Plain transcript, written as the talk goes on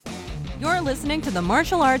You're listening to the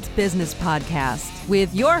Martial Arts Business Podcast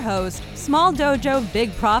with your host, Small Dojo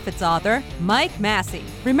Big Profits author, Mike Massey.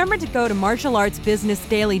 Remember to go to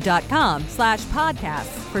martialartsbusinessdaily.com/podcasts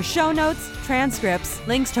for show notes, transcripts,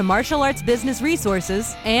 links to martial arts business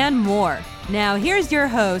resources, and more. Now here's your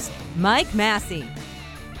host, Mike Massey.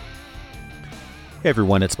 Hey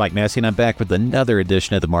everyone, it's Mike Massey, and I'm back with another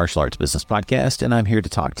edition of the Martial Arts Business Podcast, and I'm here to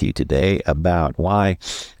talk to you today about why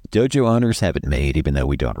dojo owners have it made, even though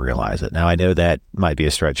we don't realize it. Now, I know that might be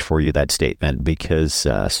a stretch for you, that statement, because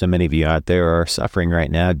so many of you out there are suffering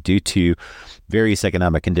right now due to various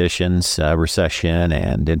economic conditions, recession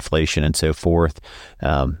and inflation and so forth.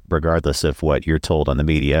 Regardless of what you're told on the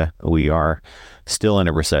media, we are still in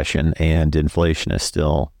a recession, and inflation is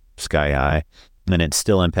still sky high. And it's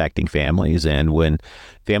still impacting families. And when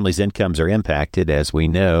families' incomes are impacted, as we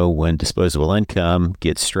know, when disposable income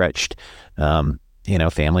gets stretched,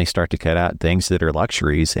 families start to cut out things that are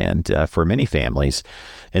luxuries. And for many families,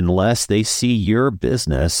 unless they see your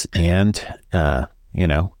business and,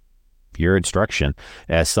 your instruction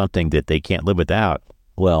as something that they can't live without,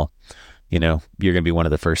 well, you're going to be one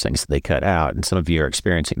of the first things that they cut out. And some of you are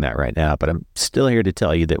experiencing that right now. But I'm still here to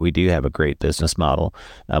tell you that we do have a great business model.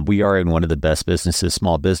 We are in one of the best businesses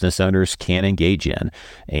small business owners can engage in.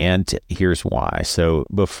 And here's why. So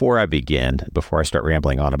before I start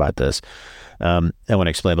rambling on about this, I want to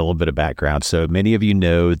explain a little bit of background. So many of you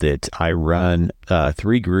know that I run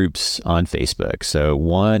 3 groups on Facebook. So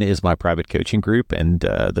one is my private coaching group, and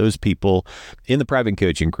those people in the private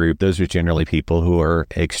coaching group, those are generally people who are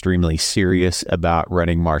extremely serious about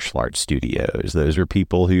running martial arts studios. Those are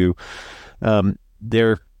people who,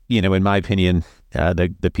 they're, in my opinion,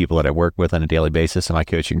 the people that I work with on a daily basis in my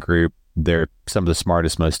coaching group, they're some of the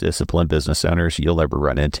smartest, most disciplined business owners you'll ever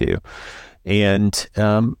run into. And,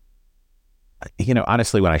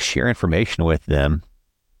 honestly, when I share information with them,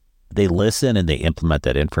 they listen and they implement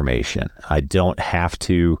that information. I don't have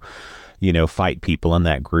to, fight people in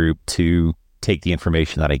that group to take the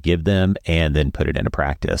information that I give them and then put it into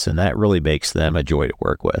practice. And that really makes them a joy to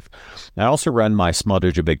work with. I also run my Small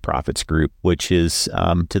Dojo Big Profits group, which is,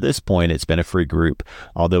 to this point, it's been a free group,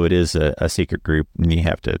 although it is a secret group and you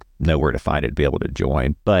have to know where to find it to be able to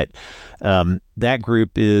join. But that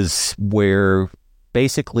group is where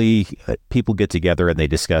basically people get together and they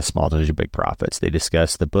discuss Small Dojo Big Profits. They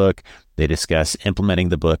discuss the book, they discuss implementing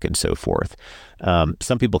the book, and so forth.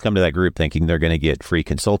 Some people come to that group thinking they're going to get free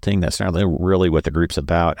consulting. That's not really what the group's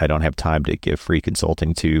about. I don't have time to give free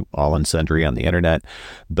consulting to all and sundry on the internet.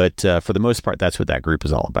 But for the most part, that's what that group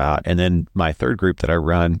is all about. And then my third group that I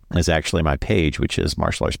run is actually my page, which is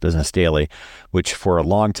Martial Arts Business Daily, which for a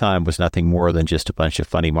long time was nothing more than just a bunch of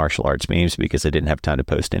funny martial arts memes because I didn't have time to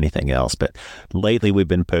post anything else. But lately, we've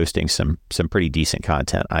been posting some pretty decent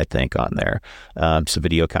content, I think, on there. Some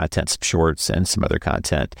video content, some shorts, and some other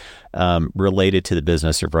content related to the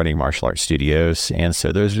business of running martial arts studios. And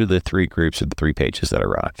so those are the 3 groups or the 3 pages that I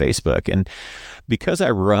run on Facebook. And because I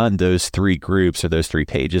run those 3 groups or those 3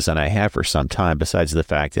 pages, and I have for some time, besides the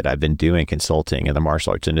fact that I've been doing consulting in the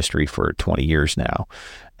martial arts industry for 20 years now,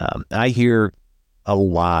 I hear a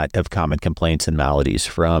lot of common complaints and maladies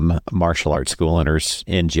from martial arts school owners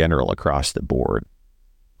in general across the board.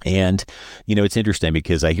 And, it's interesting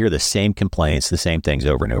because I hear the same complaints, the same things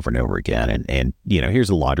over and over and over again. And here's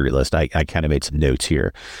a laundry list. I kind of made some notes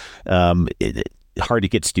here. Hard to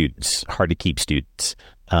get students, hard to keep students.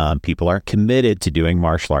 People aren't committed to doing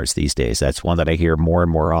martial arts these days. That's one that I hear more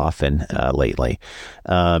and more often lately.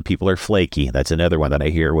 People are flaky. That's another one that I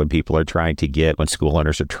hear when school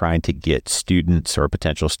owners are trying to get students or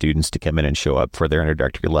potential students to come in and show up for their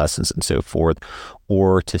introductory lessons and so forth,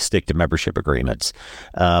 or to stick to membership agreements.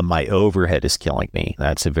 My overhead is killing me.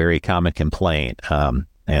 That's a very common complaint.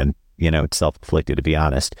 And it's self-inflicted, to be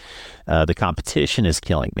honest. The competition is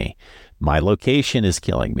killing me. My location is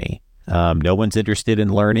killing me. No one's interested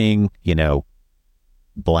in learning,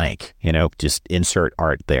 blank, just insert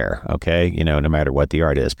art there. Okay. No matter what the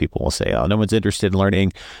art is, people will say, oh, no one's interested in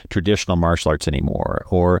learning traditional martial arts anymore,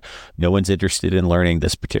 or no one's interested in learning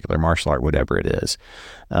this particular martial art, whatever it is.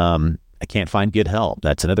 I can't find good help.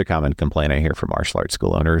 That's another common complaint I hear from martial arts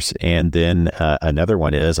school owners. And then another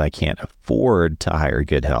one is I can't afford to hire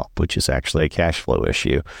good help, which is actually a cash flow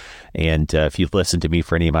issue. And if you've listened to me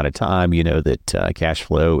for any amount of time, you know that cash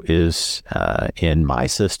flow is, in my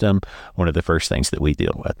system, one of the first things that we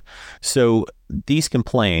deal with. So these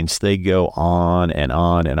complaints, they go on and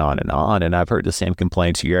on and on and on. And I've heard the same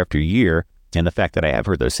complaints year after year. And the fact that I have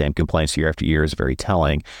heard those same complaints year after year is very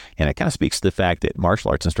telling. And it kind of speaks to the fact that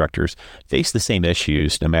martial arts instructors face the same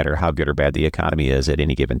issues no matter how good or bad the economy is at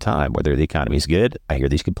any given time. Whether the economy is good, I hear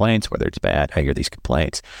these complaints. Whether it's bad, I hear these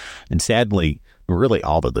complaints. And sadly, really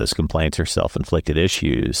all of those complaints are self-inflicted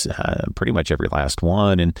issues, pretty much every last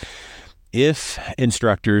one. And if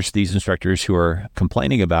these instructors who are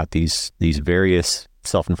complaining about these various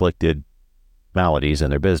self-inflicted maladies in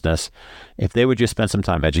their business, if they would just spend some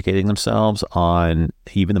time educating themselves on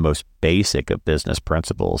even the most basic of business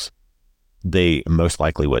principles, they most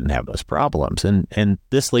likely wouldn't have those problems. And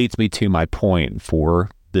this leads me to my point for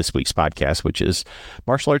this week's podcast, which is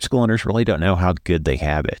martial arts school owners really don't know how good they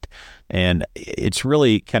have it. And it's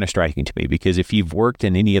really kind of striking to me because if you've worked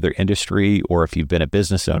in any other industry, or if you've been a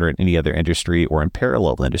business owner in any other industry or in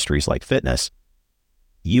parallel industries like fitness,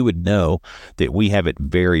 you would know that we have it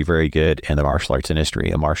very, very good in the martial arts industry.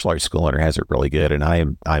 A martial arts school owner has it really good. And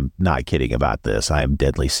I'm not kidding about this. I am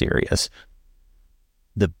deadly serious.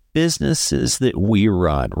 The businesses that we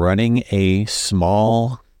running a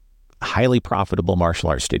small, highly profitable martial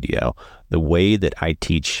arts studio, the way that I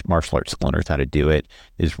teach martial arts school owners how to do it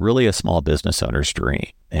is really a small business owner's dream.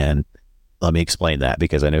 And let me explain that,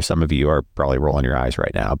 because I know some of you are probably rolling your eyes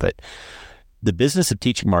right now, but the business of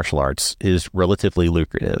teaching martial arts is relatively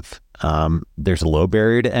lucrative. There's a low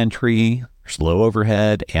barrier to entry, there's low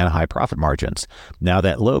overhead, and high profit margins. Now,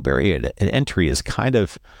 that low barrier to entry is kind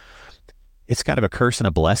of a curse and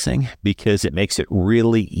a blessing, because it makes it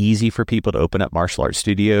really easy for people to open up martial arts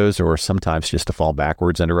studios, or sometimes just to fall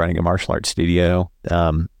backwards into running a martial arts studio.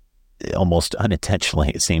 Almost unintentionally,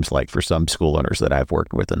 it seems like, for some school owners that I've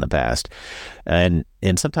worked with in the past. And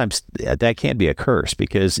sometimes that can be a curse,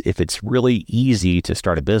 because if it's really easy to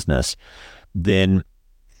start a business, then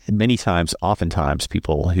oftentimes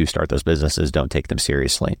people who start those businesses don't take them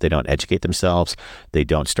seriously. They don't educate themselves. They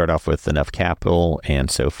don't start off with enough capital, and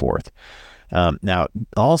so forth. Now,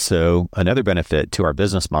 also, another benefit to our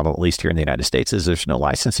business model, at least here in the United States, is there's no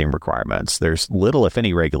licensing requirements. There's little, if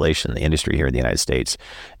any, regulation in the industry here in the United States.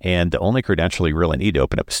 And the only credential you really need to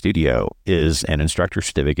open up a studio is an instructor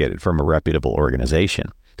certificate from a reputable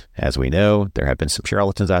organization. As we know, there have been some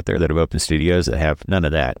charlatans out there that have opened studios that have none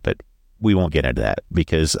of that, but we won't get into that,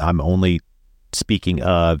 because I'm only speaking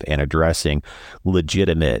of and addressing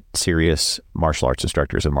legitimate, serious martial arts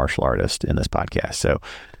instructors and martial artists in this podcast. So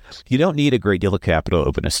you don't need a great deal of capital to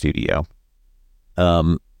open a studio.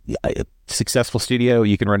 A successful studio,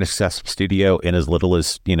 you can run a successful studio in as little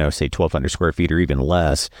as, say 1,200 square feet or even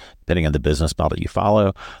less, depending on the business model you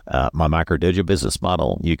follow. My micro dojo business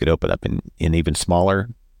model, you could open up in even smaller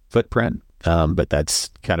footprint. But that's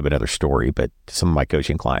kind of another story, but some of my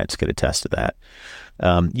coaching clients could attest to that.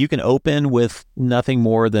 You can open with nothing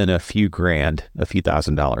more than a few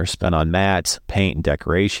 $1,000 spent on mats, paint, and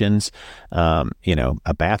decorations,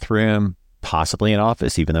 a bathroom, possibly an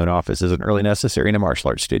office, even though an office isn't really necessary in a martial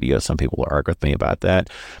arts studio. Some people will argue with me about that.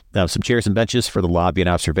 Some chairs and benches for the lobby and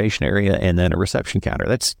observation area, and then a reception counter.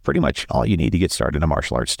 That's pretty much all you need to get started in a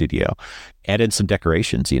martial arts studio. Add in some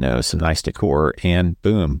decorations, some nice decor, and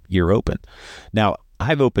boom, you're open. Now,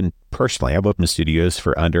 I've opened studios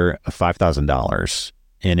for under $5,000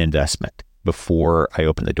 in investment before I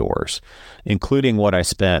opened the doors, including what I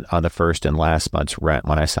spent on the first and last month's rent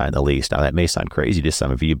when I signed the lease. Now, that may sound crazy to some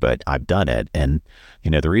of you, but I've done it. And,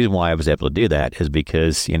 the reason why I was able to do that is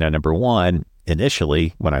because, number one,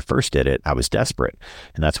 initially, when I first did it, I was desperate.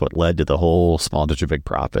 And that's what led to the whole Small Dojo Big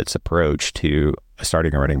Profits approach to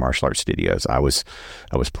starting and running martial arts studios. I was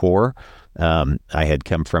poor. I had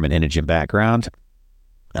come from an indigent background.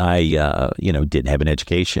 I, didn't have an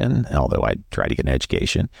education, although I tried to get an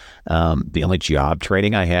education. The only job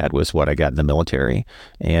training I had was what I got in the military.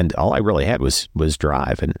 And all I really had was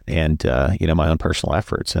drive and my own personal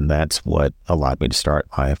efforts. And that's what allowed me to start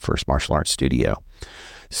my first martial arts studio.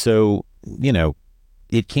 So,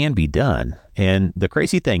 it can be done. And the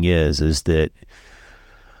crazy thing is that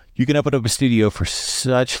you can open up a studio for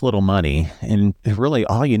such little money, and really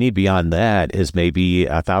all you need beyond that is maybe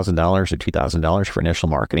 $1,000 or $2,000 for initial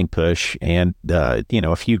marketing push, and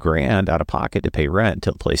a few grand out of pocket to pay rent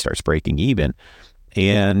until the place starts breaking even.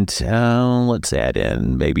 And let's add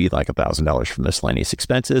in maybe like $1,000 for miscellaneous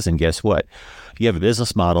expenses, and guess what? You have a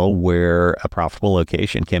business model where a profitable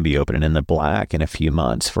location can be open in the black in a few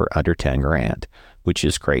months for under 10 grand, which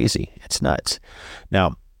is crazy. It's nuts.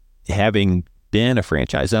 Now, having been a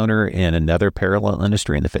franchise owner in another parallel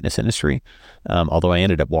industry, in the fitness industry, although I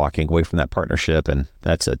ended up walking away from that partnership, and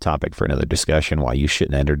that's a topic for another discussion, why you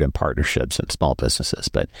shouldn't enter in partnerships in small businesses.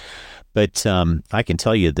 But I can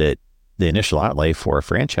tell you that the initial outlay for a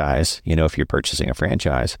franchise, if you're purchasing a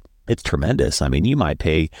franchise, it's tremendous. I mean, you might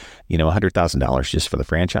pay, $100,000 just for the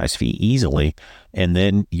franchise fee easily. And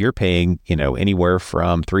then you're paying, anywhere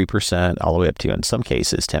from 3% all the way up to, in some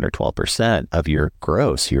cases, 10 or 12% of your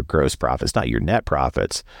gross profits, not your net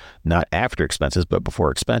profits, not after expenses, but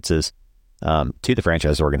before expenses, to the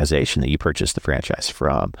franchise organization that you purchased the franchise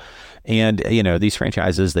from. And, these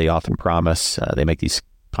franchises, they often promise, they make these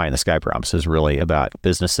pie in the sky promises really about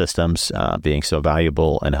business systems being so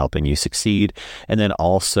valuable and helping you succeed. And then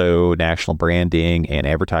also national branding and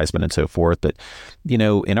advertisement and so forth. But,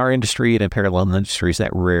 in our industry and in parallel industries,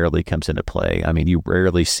 that rarely comes into play. I mean, you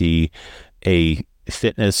rarely see a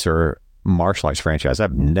fitness or martial arts franchise.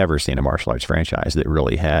 I've never seen a martial arts franchise that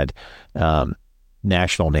really had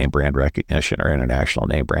national name brand recognition or international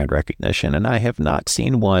name brand recognition. And I have not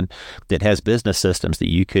seen one that has business systems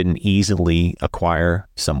that you can easily acquire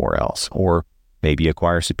somewhere else, or maybe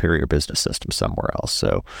acquire superior business systems somewhere else.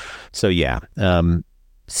 So yeah.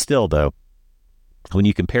 Still though, when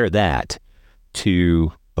you compare that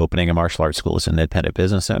to opening a martial arts school as an independent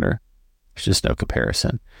business owner, there's just no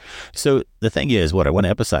comparison. So the thing is, what I want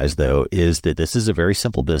to emphasize though, is that this is a very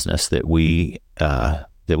simple business that we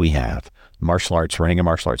have. Martial arts, running a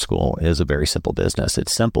martial arts school is a very simple business.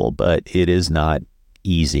 It's simple, but it is not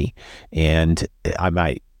easy. And I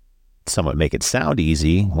might somewhat make it sound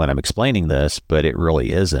easy when I'm explaining this, but it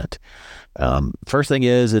really isn't. First thing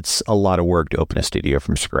is, it's a lot of work to open a studio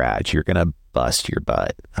from scratch. You're going to bust your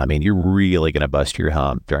butt. I mean, you're really going to bust your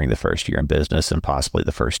hump during the first year in business and possibly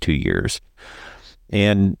the first 2 years.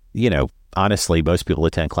 And, honestly, most people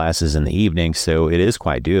attend classes in the evening, so it is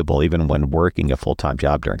quite doable even when working a full-time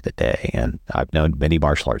job during the day. And I've known many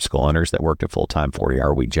martial arts school owners that worked a full-time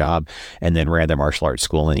 40-hour-week job and then ran their martial arts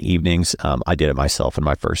school in the evenings. I did it myself in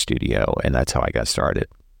my first studio, and that's how I got started.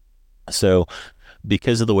 So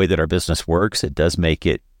because of the way that our business works, it does make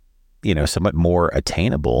it somewhat more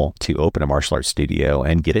attainable to open a martial arts studio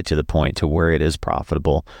and get it to the point to where it is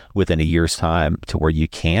profitable within a year's time, to where you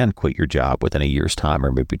can quit your job within a year's time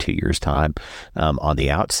or maybe 2 years' time on the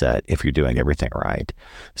outset if you're doing everything right.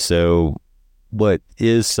 So what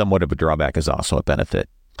is somewhat of a drawback is also a benefit.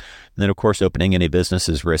 And then, of course, opening any business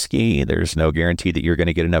is risky. There's no guarantee that you're going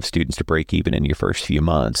to get enough students to break even in your first few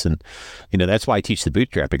months. And, that's why I teach the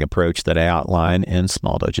bootstrapping approach that I outline in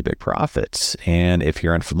Small Dojo Big Profits. And if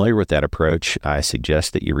you're unfamiliar with that approach, I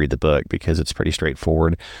suggest that you read the book because it's pretty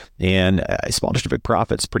straightforward. And Small Dojo Big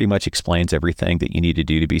Profits pretty much explains everything that you need to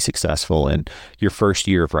do to be successful in your first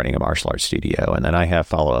year of running a martial arts studio. And then I have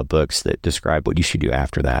follow-up books that describe what you should do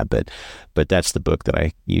after that. But that's the book that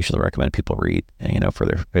I usually recommend people read,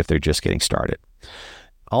 if they're just getting started.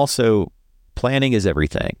 Also, planning is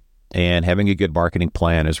everything, and having a good marketing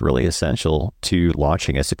plan is really essential to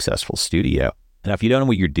launching a successful studio. Now, if you don't know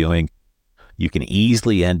what you're doing, you can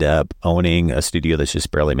easily end up owning a studio that's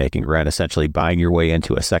just barely making rent, essentially buying your way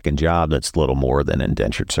into a second job that's little more than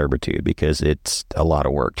indentured servitude, because it's a lot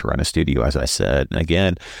of work to run a studio, as I said. And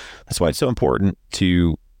again, that's why it's so important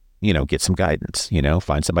to get some guidance,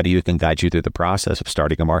 find somebody who can guide you through the process of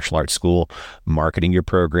starting a martial arts school, marketing your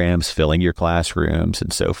programs, filling your classrooms,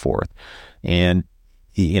 and so forth. And,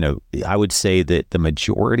 I would say that the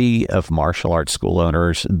majority of martial arts school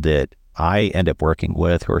owners that I end up working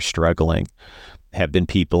with who are struggling have been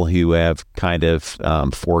people who have kind of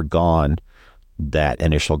foregone that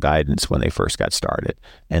initial guidance when they first got started.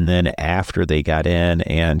 And then after they got in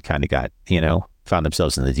and kind of got, found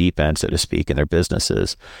themselves in the deep end, so to speak, in their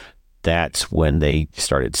businesses, that's when they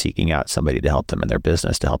started seeking out somebody to help them in their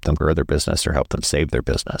business, to help them grow their business or help them save their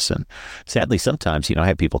business. And sadly, sometimes, I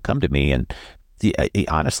have people come to me and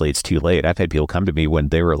honestly, it's too late. I've had people come to me when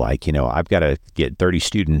they were like, I've got to get 30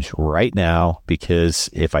 students right now, because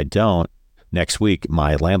if I don't, next week,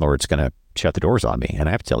 my landlord's going to shut the doors on me. And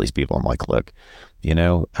I have to tell these people, I'm like, look,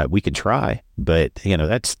 we can try, but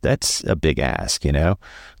that's a big ask,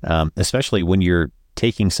 especially when you're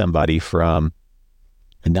taking somebody from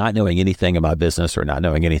not knowing anything about business or not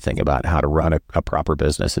knowing anything about how to run a proper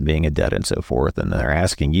business and being in debt and so forth. And they're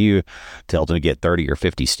asking you to help them get 30 or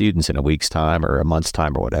 50 students in a week's time or a month's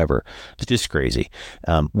time or whatever. It's just crazy.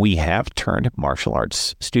 We have turned martial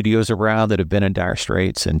arts studios around that have been in dire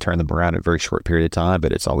straits and turned them around in a very short period of time,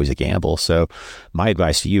 but it's always a gamble. So my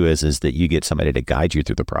advice to you is that you get somebody to guide you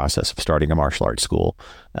through the process of starting a martial arts school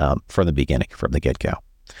from the beginning, from the get-go.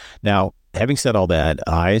 Now, having said all that,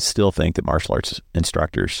 I still think that martial arts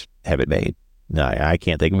instructors have it made. Now, I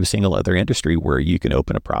can't think of a single other industry where you can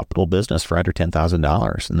open a profitable business for under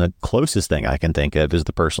 $10,000. And the closest thing I can think of is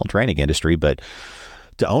the personal training industry. But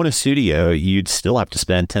to own a studio, you'd still have to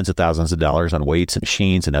spend tens of thousands of dollars on weights and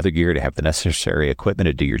machines and other gear to have the necessary equipment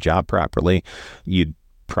to do your job properly. You'd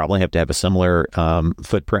probably have to have a similar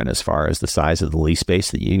footprint as far as the size of the lease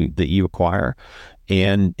space that you acquire.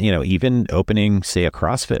 And, even opening, say, a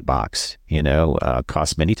CrossFit box,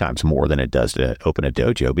 costs many times more than it does to open a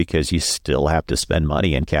dojo, because you still have to spend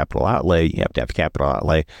money in capital outlay. You have to have capital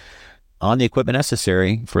outlay on the equipment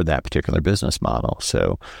necessary for that particular business model.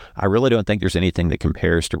 So I really don't think there's anything that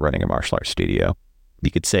compares to running a martial arts studio.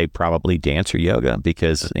 You could say probably dance or yoga,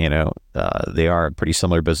 because, they are a pretty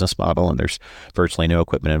similar business model and there's virtually no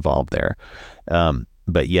equipment involved there.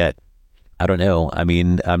 But yet, I don't know. I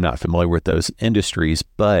mean, I'm not familiar with those industries,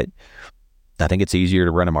 but I think it's easier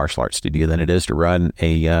to run a martial arts studio than it is to run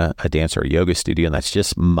a dance or a yoga studio. And that's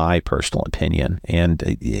just my personal opinion. And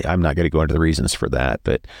I'm not going to go into the reasons for that,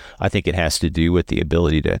 but I think it has to do with the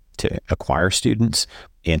ability to acquire students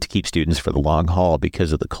and to keep students for the long haul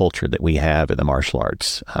because of the culture that we have in the martial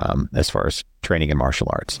arts, as far as training in martial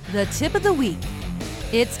arts. The tip of the week.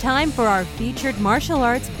 It's time for our featured martial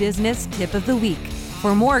arts business tip of the week.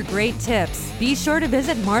 For more great tips, be sure to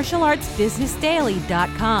visit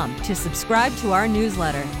martialartsbusinessdaily.com to subscribe to our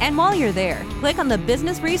newsletter. And while you're there, click on the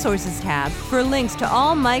Business Resources tab for links to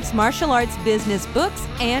all Mike's martial arts business books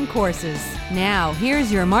and courses. Now,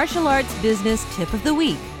 here's your martial arts business tip of the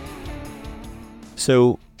week.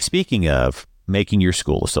 So, speaking of making your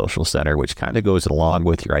school a social center, which kind of goes along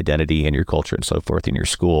with your identity and your culture and so forth in your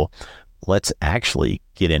school, let's actually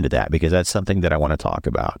get into that, because that's something that I want to talk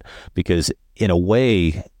about. Because in a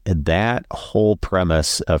way, that whole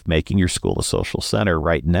premise of making your school a social center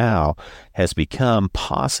right now has become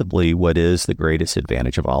possibly what is the greatest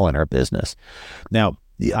advantage of all in our business. Now,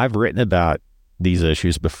 I've written about these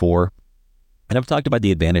issues before, and I've talked about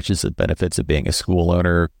the advantages and benefits of being a school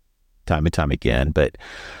owner time and time again. But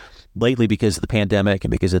lately, because of the pandemic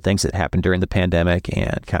and because of things that happened during the pandemic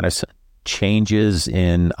and kind of changes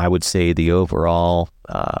in, I would say, the overall,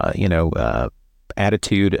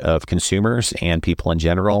 attitude of consumers and people in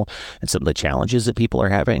general, and some of the challenges that people are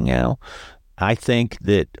having now, I think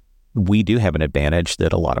that we do have an advantage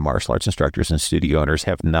that a lot of martial arts instructors and studio owners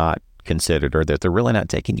have not considered, or that they're really not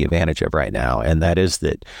taking advantage of right now. And that is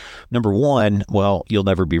that, number one, well, you'll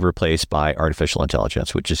never be replaced by artificial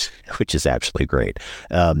intelligence, which is absolutely great.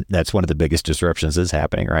 That's one of the biggest disruptions that's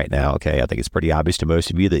happening right now. Okay. I think it's pretty obvious to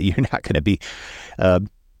most of you that you're not going to be,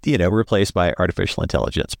 replaced by artificial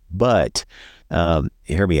intelligence. But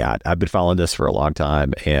hear me out. I've been following this for a long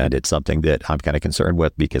time, and it's something that I'm kind of concerned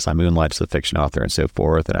with because I moonlight as a fiction author and so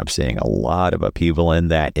forth, and I'm seeing a lot of upheaval in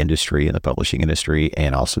that industry, in the publishing industry,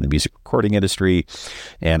 and also in the music recording industry,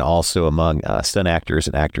 and also among stunt actors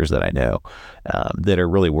and actors that I know that are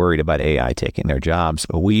really worried about AI taking their jobs.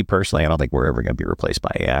 We personally, I don't think we're ever going to be replaced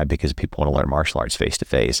by AI, because people want to learn martial arts face to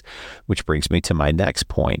face, which brings me to my next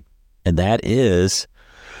point, and that is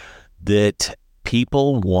that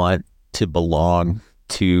people want to belong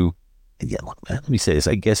to, let me say this,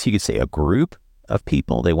 I guess you could say a group of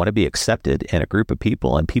people. They want to be accepted in a group of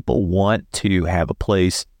people, and people want to have a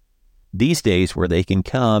place these days where they can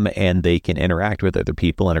come and they can interact with other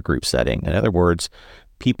people in a group setting. In other words,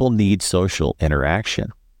 people need social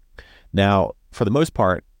interaction. Now, for the most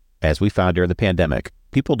part, as we found during the pandemic,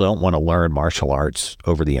 people don't want to learn martial arts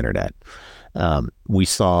over the internet. We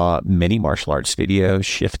saw many martial arts studios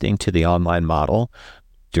shifting to the online model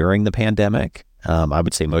during the pandemic. I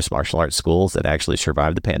would say most martial arts schools that actually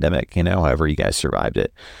survived the pandemic, however you guys survived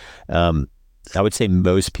it, I would say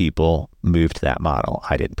most people moved to that model.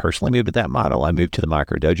 I didn't personally move to that model. I moved to the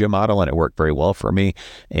micro dojo model, and it worked very well for me.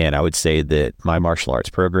 And I would say that my martial arts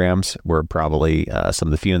programs were probably some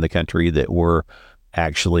of the few in the country that were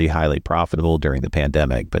actually highly profitable during the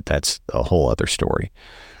pandemic, but that's a whole other story.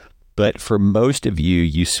 But for most of you,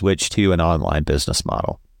 you switched to an online business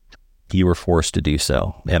model. You were forced to do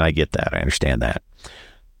so. And I get that. I understand that.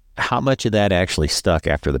 How much of that actually stuck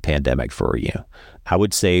after the pandemic for you? I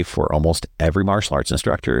would say for almost every martial arts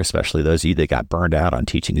instructor, especially those of you that got burned out on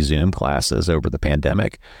teaching Zoom classes over the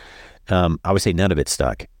pandemic, I would say none of it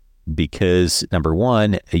stuck. Because number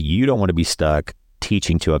one, you don't want to be stuck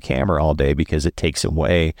teaching to a camera all day, because it takes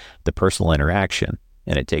away the personal interaction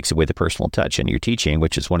and it takes away the personal touch in your teaching,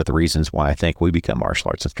 which is one of the reasons why I think we become martial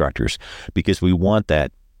arts instructors, because we want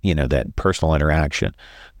that, that personal interaction,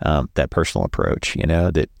 that personal approach,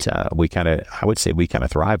 that I would say we kind of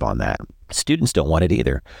thrive on that. Students don't want it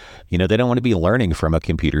either. They don't want to be learning from a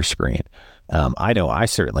computer screen. I know I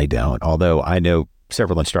certainly don't, although I know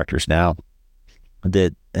several instructors now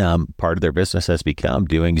that part of their business has become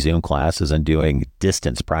doing Zoom classes and doing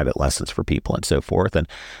distance private lessons for people and so forth. And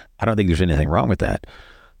I don't think there's anything wrong with that.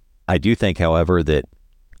 I do think, however, that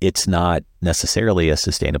it's not necessarily a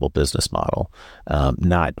sustainable business model,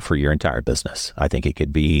 not for your entire business. I think it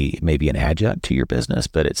could be maybe an adjunct to your business,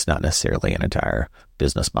 but it's not necessarily an entire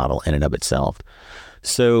business model in and of itself.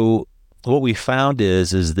 So what we found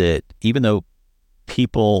is that even though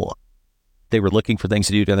people, they were looking for things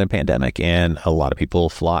to do during the pandemic, and a lot of people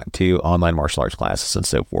flocked to online martial arts classes and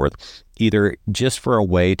so forth, either just for a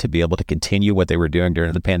way to be able to continue what they were doing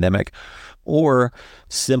during the pandemic or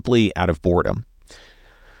simply out of boredom.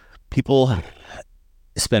 People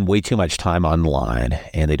spend way too much time online,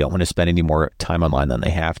 and they don't want to spend any more time online than they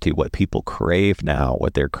have to. What people crave now,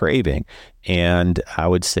 what they're craving, and I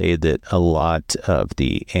would say that a lot of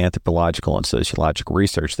the anthropological and sociological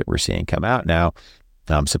research that we're seeing come out now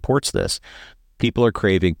supports this. People are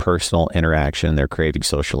craving personal interaction. They're craving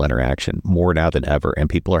social interaction more now than ever. And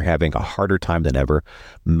people are having a harder time than ever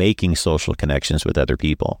making social connections with other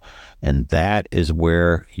people. And that is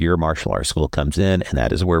where your martial arts school comes in. And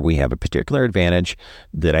that is where we have a particular advantage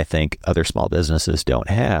that I think other small businesses don't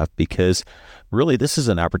have, because really this is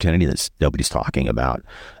an opportunity that nobody's talking about.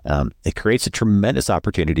 It creates a tremendous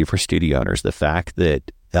opportunity for studio owners. The fact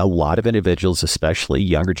that a lot of individuals, especially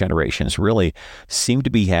younger generations, really seem to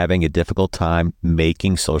be having a difficult time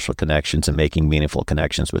making social connections and making meaningful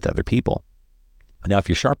connections with other people. Now, if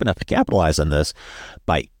you're sharp enough to capitalize on this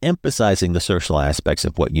by emphasizing the social aspects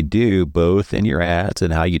of what you do, both in your ads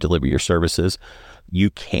and how you deliver your services, you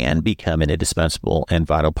can become an indispensable and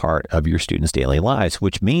vital part of your students' daily lives,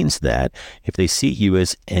 which means that if they see you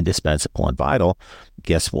as indispensable and vital,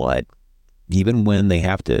 guess what? Even when they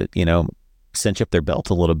have to, cinch up their belt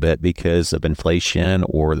a little bit because of inflation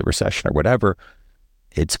or the recession or whatever,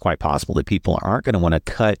 it's quite possible that people aren't going to want to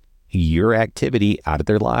cut your activity out of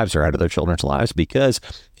their lives or out of their children's lives, because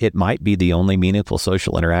it might be the only meaningful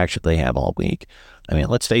social interaction they have all week. I mean,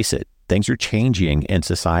 let's face it, things are changing in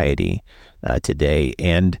society today,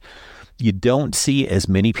 and you don't see as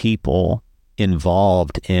many people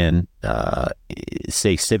involved in,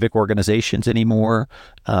 say, civic organizations anymore.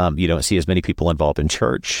 You don't see as many people involved in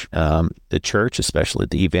church. The church, especially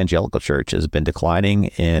the evangelical church, has been declining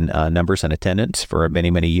in numbers and attendance for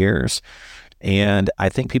many, many years. And I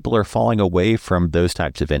think people are falling away from those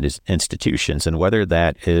types of institutions. And whether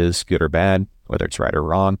that is good or bad, whether it's right or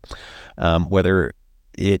wrong, whether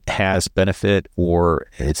it has benefit or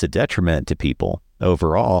it's a detriment to people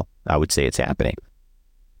overall, I would say it's happening.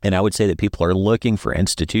 And I would say that people are looking for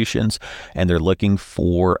institutions, and they're looking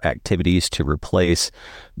for activities to replace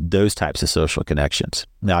those types of social connections.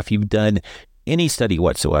 Now, if you've done any study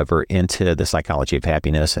whatsoever into the psychology of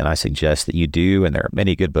happiness, and I suggest that you do, and there are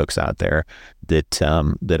many good books out there that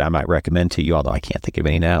I might recommend to you, although I can't think of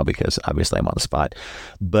any now because obviously I'm on the spot.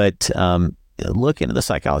 But look into the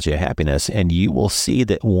psychology of happiness, and you will see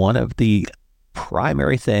that one of the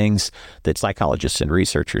primary things that psychologists and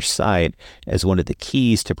researchers cite as one of the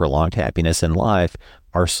keys to prolonged happiness in life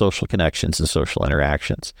are social connections and social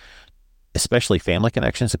interactions, especially family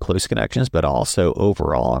connections and close connections, but also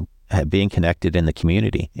overall being connected in the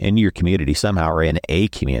community, in your community somehow, or in a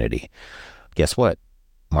community. Guess what?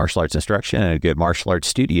 Martial arts instruction and a good martial arts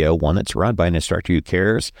studio, one that's run by an instructor who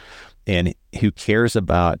cares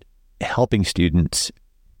about helping students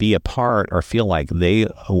be a part or feel like they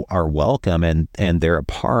are welcome and they're a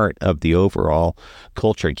part of the overall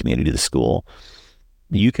culture and community of the school.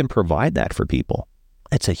 You can provide that for people.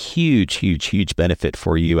 It's a huge, huge, huge benefit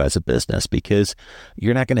for you as a business, because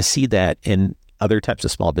you're not going to see that in other types of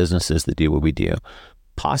small businesses that do what we do.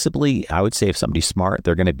 Possibly, I would say if somebody's smart,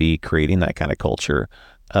 they're going to be creating that kind of culture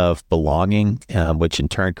of belonging, which in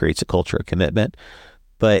turn creates a culture of commitment.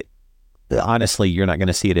 But honestly, you're not going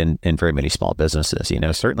to see it in very many small businesses.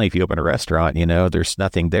 Certainly if you open a restaurant, there's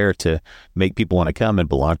nothing there to make people want to come and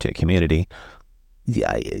belong to a community.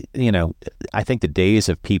 Yeah, I think the days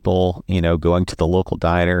of people, going to the local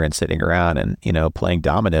diner and sitting around and, playing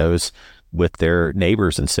dominoes with their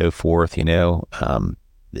neighbors and so forth,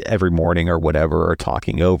 every morning or whatever, or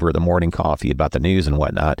talking over the morning coffee about the news and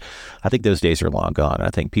whatnot, I think those days are long gone. I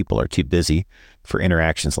think people are too busy for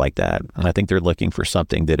interactions like that. And I think they're looking for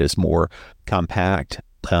something that is more compact,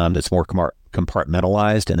 that's more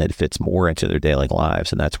compartmentalized, and that fits more into their daily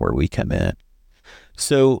lives. And that's where we come in.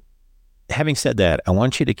 So having said that, I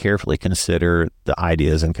want you to carefully consider the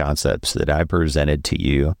ideas and concepts that I presented to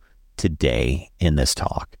you today in this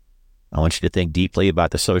talk. I want you to think deeply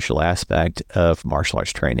about the social aspect of martial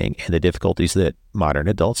arts training and the difficulties that modern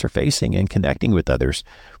adults are facing in connecting with others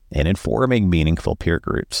and in forming meaningful peer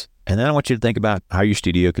groups. And then I want you to think about how your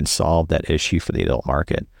studio can solve that issue for the adult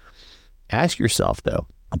market. Ask yourself, though,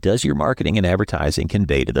 does your marketing and advertising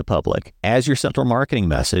convey to the public as your central marketing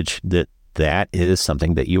message that is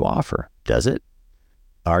something that you offer? Does it?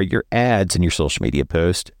 Are your ads and your social media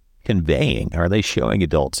posts conveying? Are they showing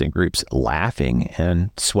adults in groups laughing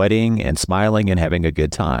and sweating and smiling and having a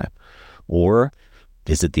good time? Or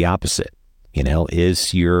is it the opposite?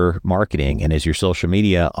 Is your marketing and is your social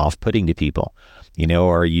media off-putting to people?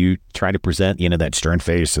 Are you trying to present, that stern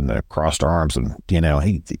face and the crossed arms and,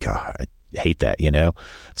 hey, God, I hate that,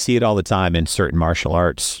 see it all the time in certain martial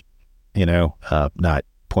arts, not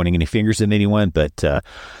pointing any fingers at anyone, but,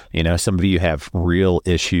 some of you have real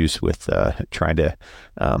issues with trying to,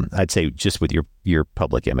 I'd say just with your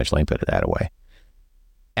public image, let me put it that way.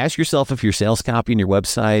 Ask yourself if your sales copy in your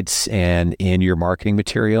websites and in your marketing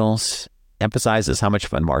materials emphasizes how much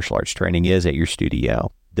fun martial arts training is at your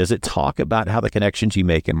studio. Does it talk about how the connections you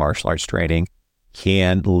make in martial arts training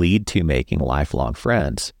can lead to making lifelong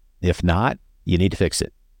friends? If not, you need to fix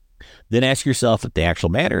it. Then ask yourself if the actual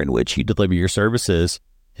manner in which you deliver your services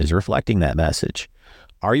is reflecting that message.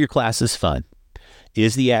 Are your classes fun?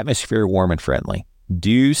 Is the atmosphere warm and friendly?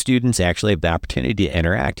 Do students actually have the opportunity to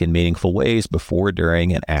interact in meaningful ways before,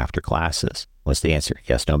 during, and after classes? What's the answer?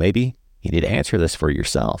 Yes, no, maybe? You need to answer this for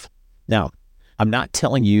yourself. Now, I'm not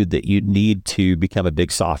telling you that you need to become a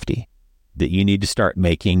big softy, that you need to start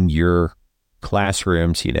making your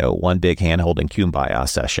classrooms, one big hand-holding kumbaya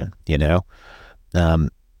session,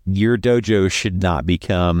 Your dojo should not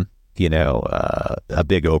become, a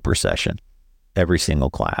big Oprah session every single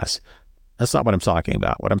class. That's not what I'm talking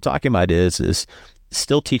about. What I'm talking about is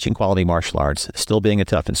still teaching quality martial arts, still being a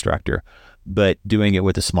tough instructor, but doing it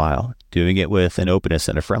with a smile, doing it with an openness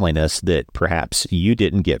and a friendliness that perhaps you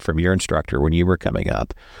didn't get from your instructor when you were coming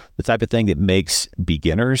up. The type of thing that makes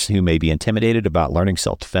beginners who may be intimidated about learning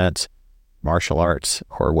self-defense, martial arts,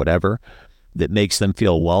 or whatever, that makes them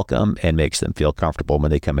feel welcome and makes them feel comfortable when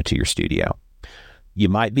they come into your studio. You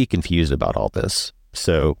might be confused about all this,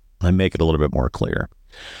 so let me make it a little bit more clear.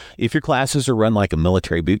 If your classes are run like a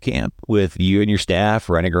military boot camp with you and your staff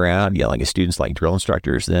running around yelling at students like drill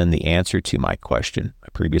instructors, then the answer to my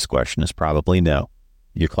previous question is probably no.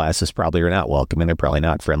 Your classes probably are not welcoming. They're probably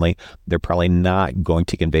not friendly. They're probably not going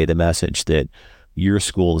to convey the message that your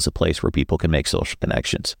school is a place where people can make social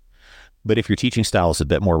connections. But if your teaching style is a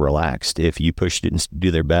bit more relaxed, if you push students to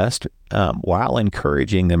do their best while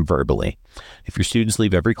encouraging them verbally, if your students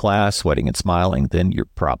leave every class sweating and smiling, then you're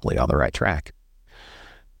probably on the right track.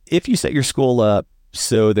 If you set your school up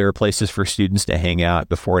so there are places for students to hang out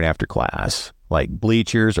before and after class, like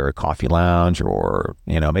bleachers or a coffee lounge or,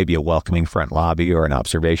 maybe a welcoming front lobby or an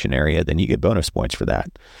observation area, then you get bonus points for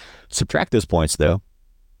that. Subtract those points, though,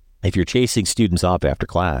 if you're chasing students off after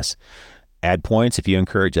class. Add points if you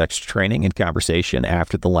encourage extra training and conversation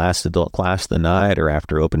after the last adult class of the night or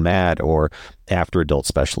after open mat or after adult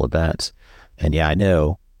special events. And yeah, I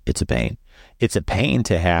know it's a pain. It's a pain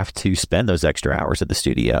to have to spend those extra hours at the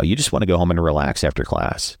studio. You just want to go home and relax after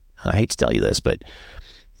class. I hate to tell you this, but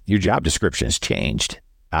your job description has changed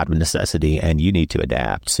out of necessity and you need to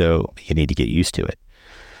adapt. So you need to get used to it.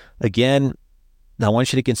 Again, I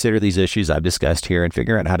want you to consider these issues I've discussed here and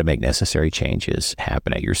figure out how to make necessary changes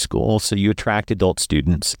happen at your school so you attract adult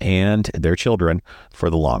students and their children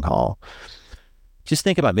for the long haul. Just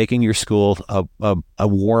think about making your school a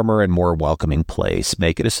warmer and more welcoming place.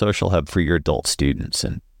 Make it a social hub for your adult students.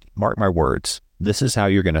 And mark my words, this is how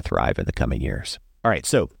you're going to thrive in the coming years. All right,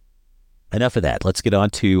 so enough of that. Let's get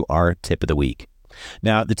on to our tip of the week.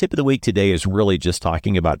 Now, the tip of the week today is really just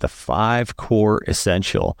talking about the 5 core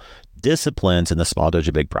essential disciplines in the Small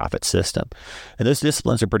Dojo Big Profits system. And those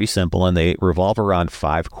disciplines are pretty simple and they revolve around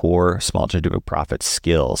 5 core Small Dojo Big Profits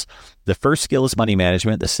skills. The first skill is money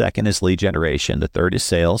management. The second is lead generation. The third is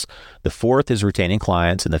sales. The fourth is retaining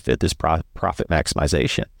clients. And the fifth is profit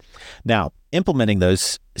maximization. Now, implementing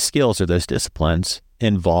those skills or those disciplines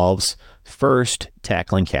involves first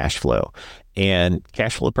tackling cash flow. And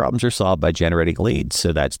cash flow problems are solved by generating leads.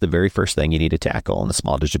 So that's the very first thing you need to tackle in the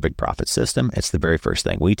Small Dojo Big Profit system. It's the very first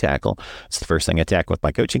thing we tackle. It's the first thing I tackle with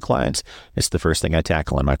my coaching clients. It's the first thing I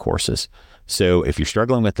tackle in my courses. So if you're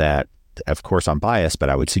struggling with that, of course I'm biased, but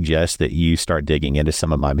I would suggest that you start digging into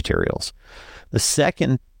some of my materials. The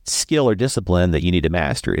second skill or discipline that you need to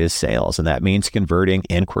master is sales. And that means converting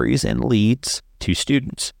inquiries and leads to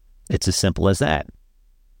students. It's as simple as that.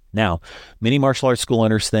 Now, many martial arts school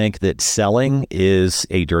owners think that selling is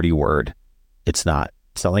a dirty word. It's not.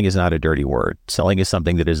 Selling is not a dirty word. Selling is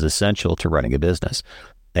something that is essential to running a business.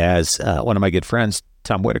 As one of my good friends,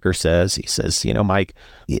 Tom Whitaker, says, he says, Mike,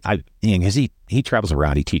 because he travels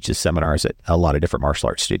around, he teaches seminars at a lot of different martial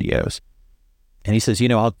arts studios. And he says,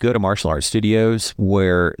 I'll go to martial arts studios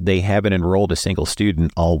where they haven't enrolled a single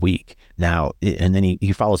student all week. Now, and then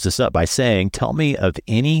he follows this up by saying, tell me of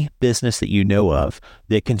any business that you know of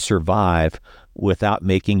that can survive without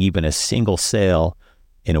making even a single sale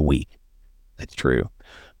in a week. That's true.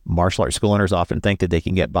 Martial arts school owners often think that they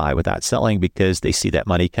can get by without selling because they see that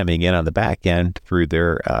money coming in on the back end through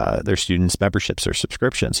their students' memberships or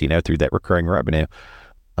subscriptions, through that recurring revenue.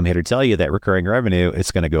 I'm here to tell you that recurring revenue,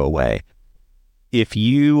 it's going to go away. If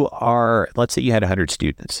you are, let's say you had 100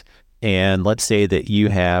 students, and let's say that you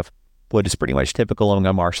have what is pretty much typical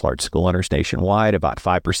among martial arts school owners nationwide, about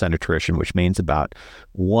 5% attrition, which means about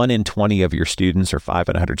 1 in 20 of your students or 5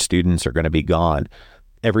 in 100 students are going to be gone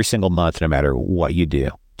every single month, no matter what you do,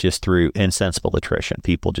 just through insensible attrition.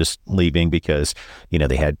 People just leaving because,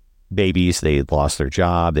 they had babies, they lost their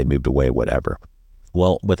job, they moved away, whatever.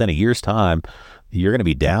 Well, within a year's time, you're going to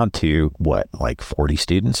be down to like 40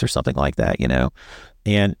 students or something like that,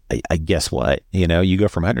 And I guess what, you go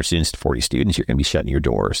from 100 students to 40 students, you're going to be shutting your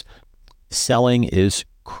doors. Selling is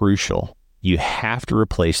crucial. You have to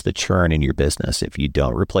replace the churn in your business. If you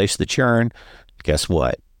don't replace the churn, guess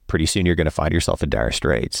what? Pretty soon you're going to find yourself in dire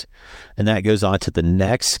straits. And that goes on to the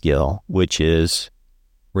next skill, which is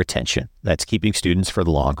retention. That's keeping students for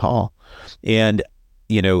the long haul. And,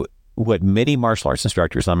 what many martial arts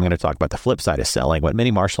instructors, I'm going to talk about the flip side of selling, what many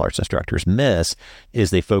martial arts instructors miss is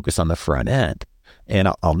they focus on the front end. And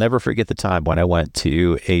I'll never forget the time when I went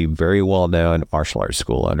to a very well-known martial arts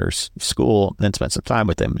school owner's school and spent some time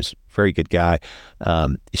with him. He's a very good guy.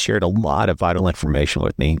 He shared a lot of vital information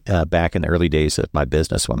with me back in the early days of my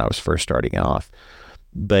business when I was first starting off.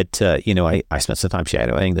 But, I spent some time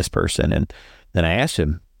shadowing this person. And then I asked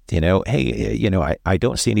him, hey, I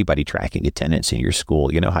don't see anybody tracking attendance in your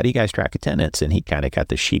school. How do you guys track attendance? And he kind of got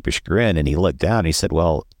this sheepish grin and he looked down and he said,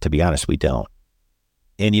 well, to be honest, we don't.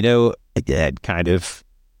 And, it kind of,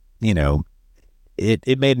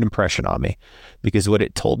 it made an impression on me because what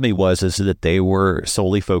it told me is that they were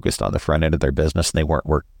solely focused on the front end of their business. And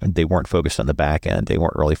they weren't focused on the back end. They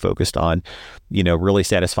weren't really focused on, really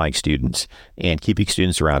satisfying students and keeping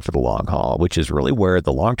students around for the long haul, which is really where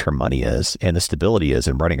the long-term money is and the stability is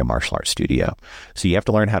in running a martial arts studio. So you have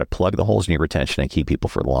to learn how to plug the holes in your retention and keep people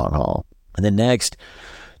for the long haul. And then next,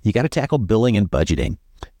 you got to tackle billing and budgeting.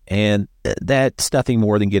 And that's nothing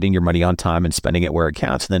more than getting your money on time and spending it where it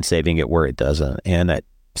counts and then saving it where it doesn't. And that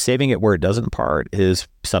saving it where it doesn't part is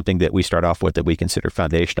something that we start off with that we consider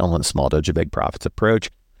foundational in the Small Dojo Big Profits approach.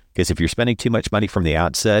 Because if you're spending too much money from the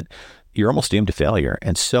outset, you're almost doomed to failure.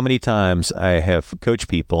 And so many times I have coached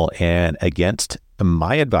people and against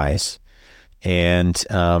my advice and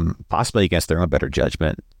possibly against their own better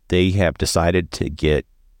judgment, they have decided to get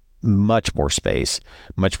much more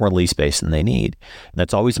lease space than they need. And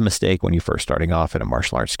that's always a mistake when you're first starting off in a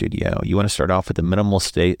martial arts studio. You want to start off with the minimal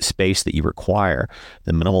space that you require,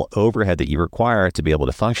 the minimal overhead that you require to be able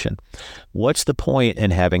to function. What's the point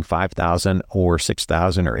in having 5,000 or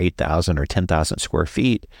 6,000 or 8,000 or 10,000 square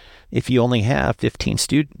feet if you only have 15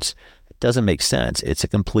 students? It doesn't make sense. It's a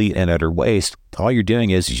complete and utter waste. All you're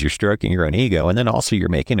doing is you're stroking your own ego, and then also you're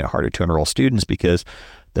making it harder to enroll students because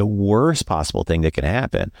the worst possible thing that can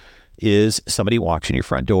happen is somebody walks in your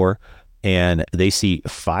front door and they see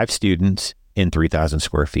 5 students in 3,000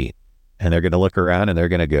 square feet. And they're going to look around and they're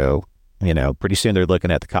going to go, pretty soon they're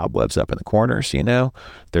looking at the cobwebs up in the corners,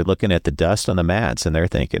 they're looking at the dust on the mats and they're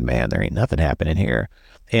thinking, man, there ain't nothing happening here.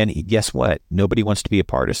 And guess what? Nobody wants to be a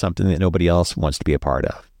part of something that nobody else wants to be a part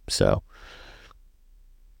of. So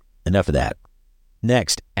enough of that.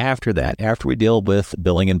 Next, after we deal with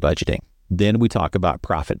billing and budgeting, then we talk about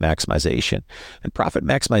profit maximization. And profit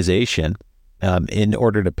maximization, in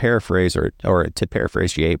order to paraphrase or to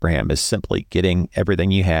paraphrase J. Abraham, is simply getting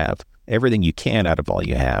everything you can out of all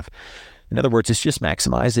you have. In other words, it's just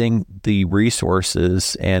maximizing the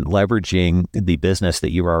resources and leveraging the business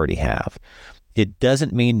that you already have. It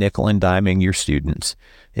doesn't mean nickel and diming your students.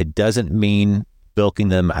 It doesn't mean bilking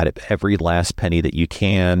them out of every last penny that you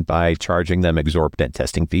can by charging them exorbitant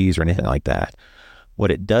testing fees or anything like that. What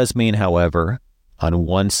it does mean, however, on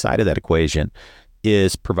one side of that equation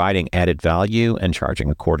is providing added value and charging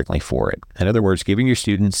accordingly for it. In other words, giving your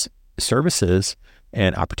students services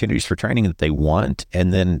and opportunities for training that they want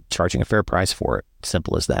and then charging a fair price for it.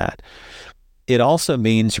 Simple as that. It also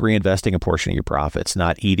means reinvesting a portion of your profits,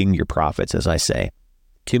 not eating your profits, as I say.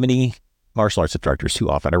 Too many martial arts instructors, too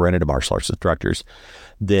often I run into martial arts instructors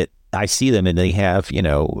that I see them and they have,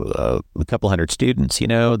 a couple hundred students,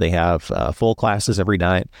 they have full classes every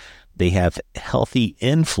night. They have a healthy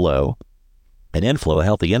inflow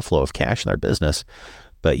of cash in their business.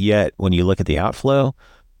 But yet when you look at the outflow,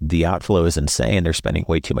 the outflow is insane. They're spending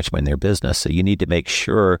way too much money in their business. So you need to make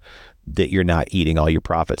sure that you're not eating all your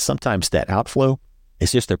profits. Sometimes that outflow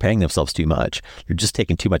is just they're paying themselves too much. You're just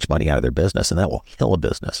taking too much money out of their business, and that will kill a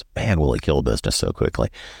business. Man, will it kill a business so quickly.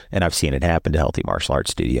 And I've seen it happen to healthy martial arts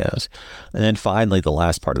studios. And then finally, the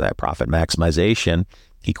last part of that profit maximization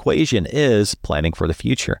equation is planning for the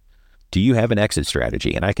future. Do you have an exit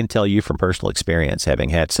strategy? And I can tell you from personal experience, having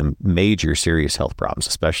had some major serious health problems,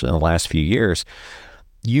 especially in the last few years,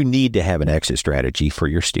 you need to have an exit strategy for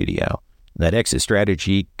your studio. That exit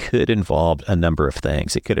strategy could involve a number of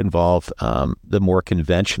things. It could involve the more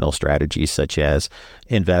conventional strategies, such as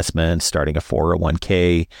investments, starting a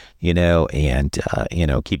 401k,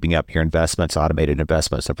 and keeping up your investments, automated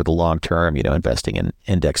investments over the long term, investing in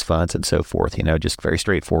index funds and so forth, just very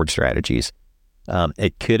straightforward strategies.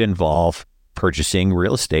 It could involve purchasing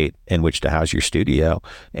real estate in which to house your studio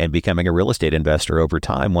and becoming a real estate investor over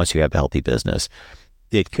time once you have a healthy business.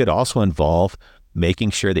 It could also involve making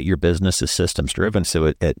sure that your business is systems driven.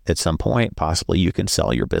 So at some point, possibly you can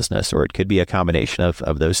sell your business, or it could be a combination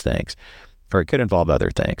of those things, or it could involve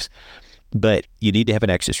other things. But you need to have an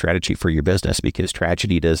exit strategy for your business because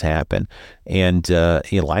tragedy does happen, and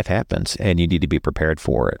life happens, and you need to be prepared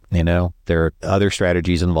for it. There are other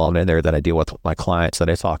strategies involved in there that I deal with my clients that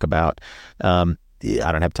I talk about.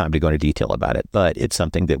 I don't have time to go into detail about it, but it's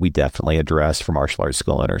something that we definitely address for martial arts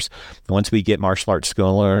school owners. Once we get martial arts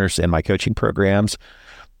school owners in my coaching programs,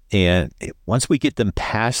 and once we get them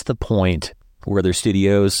past the point where their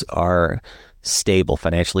studios are stable,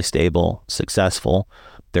 financially stable, successful,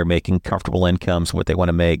 they're making comfortable incomes, what they want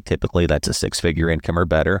to make. Typically, that's a 6-figure income or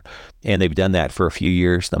better. And they've done that for a few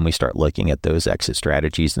years. Then we start looking at those exit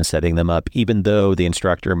strategies and setting them up, even though the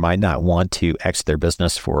instructor might not want to exit their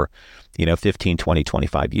business for 15, 20,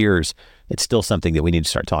 25 years. It's still something that we need to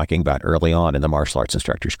start talking about early on in the martial arts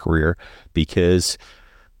instructor's career, because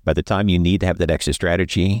by the time you need to have that exit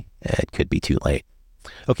strategy, it could be too late.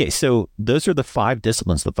 Okay, so those are the 5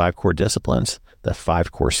 disciplines, the 5 core disciplines, the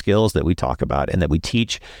 5 core skills that we talk about and that we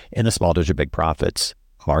teach in the Small Dojo Big Profits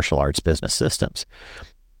martial arts business systems.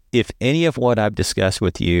 If any of what I've discussed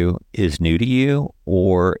with you is new to you,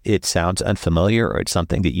 or it sounds unfamiliar, or it's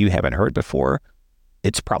something that you haven't heard before,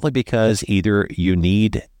 it's probably because either you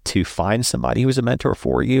need to find somebody who's a mentor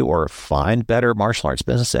for you, or find better martial arts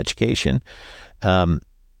business education,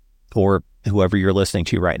 or whoever you're listening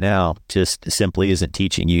to right now just simply isn't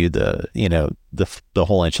teaching you the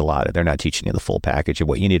whole enchilada. They're not teaching you the full package of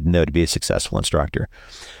what you need to know to be a successful instructor.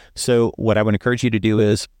 So what I would encourage you to do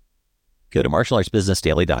is go to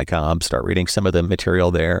martialartsbusinessdaily.com, start reading some of the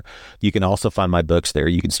material there. You can also find my books there.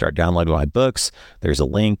 You can start downloading my books. There's a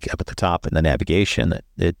link up at the top in the navigation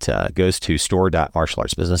that goes to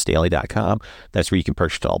store.martialartsbusinessdaily.com. That's where you can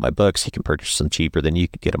purchase all my books. You can purchase them cheaper than you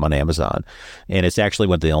can get them on Amazon. And it's actually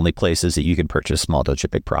one of the only places that you can purchase Small Dojo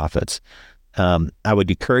Big Profits. I would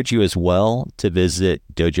encourage you as well to visit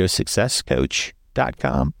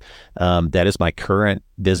dojosuccesscoach.com. That is my current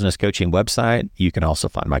business coaching website. You can also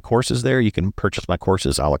find my courses there. You can purchase my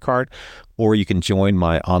courses a la carte, or you can join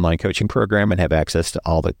my online coaching program and have access to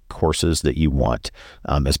all the courses that you want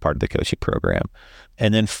as part of the coaching program.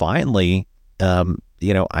 And then finally, I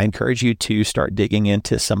encourage you to start digging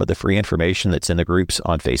into some of the free information that's in the groups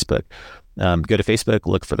on Facebook. Go to Facebook,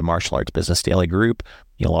 look for the Martial Arts Business Daily group.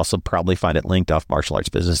 You'll also probably find it linked off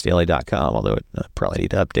martialartsbusinessdaily.com, although I probably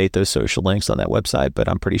need to update those social links on that website, but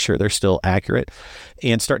I'm pretty sure they're still accurate.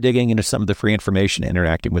 And start digging into some of the free information,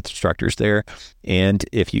 interacting with instructors there. And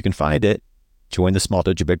if you can find it, join the Small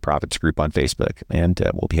Dojo Big Profits group on Facebook, and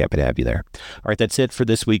we'll be happy to have you there. All right, that's it for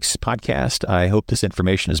this week's podcast. I hope this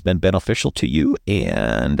information has been beneficial to you,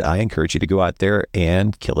 and I encourage you to go out there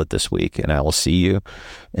and kill it this week, and I will see you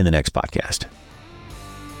in the next podcast.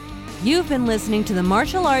 You've been listening to the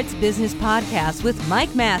Martial Arts Business Podcast with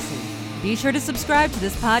Mike Massey. Be sure to subscribe to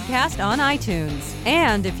this podcast on iTunes.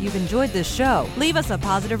 And if you've enjoyed this show, leave us a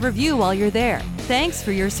positive review while you're there. Thanks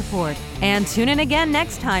for your support. And tune in again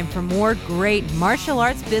next time for more great martial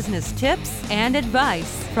arts business tips and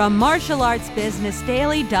advice from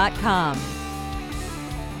martialartsbusinessdaily.com.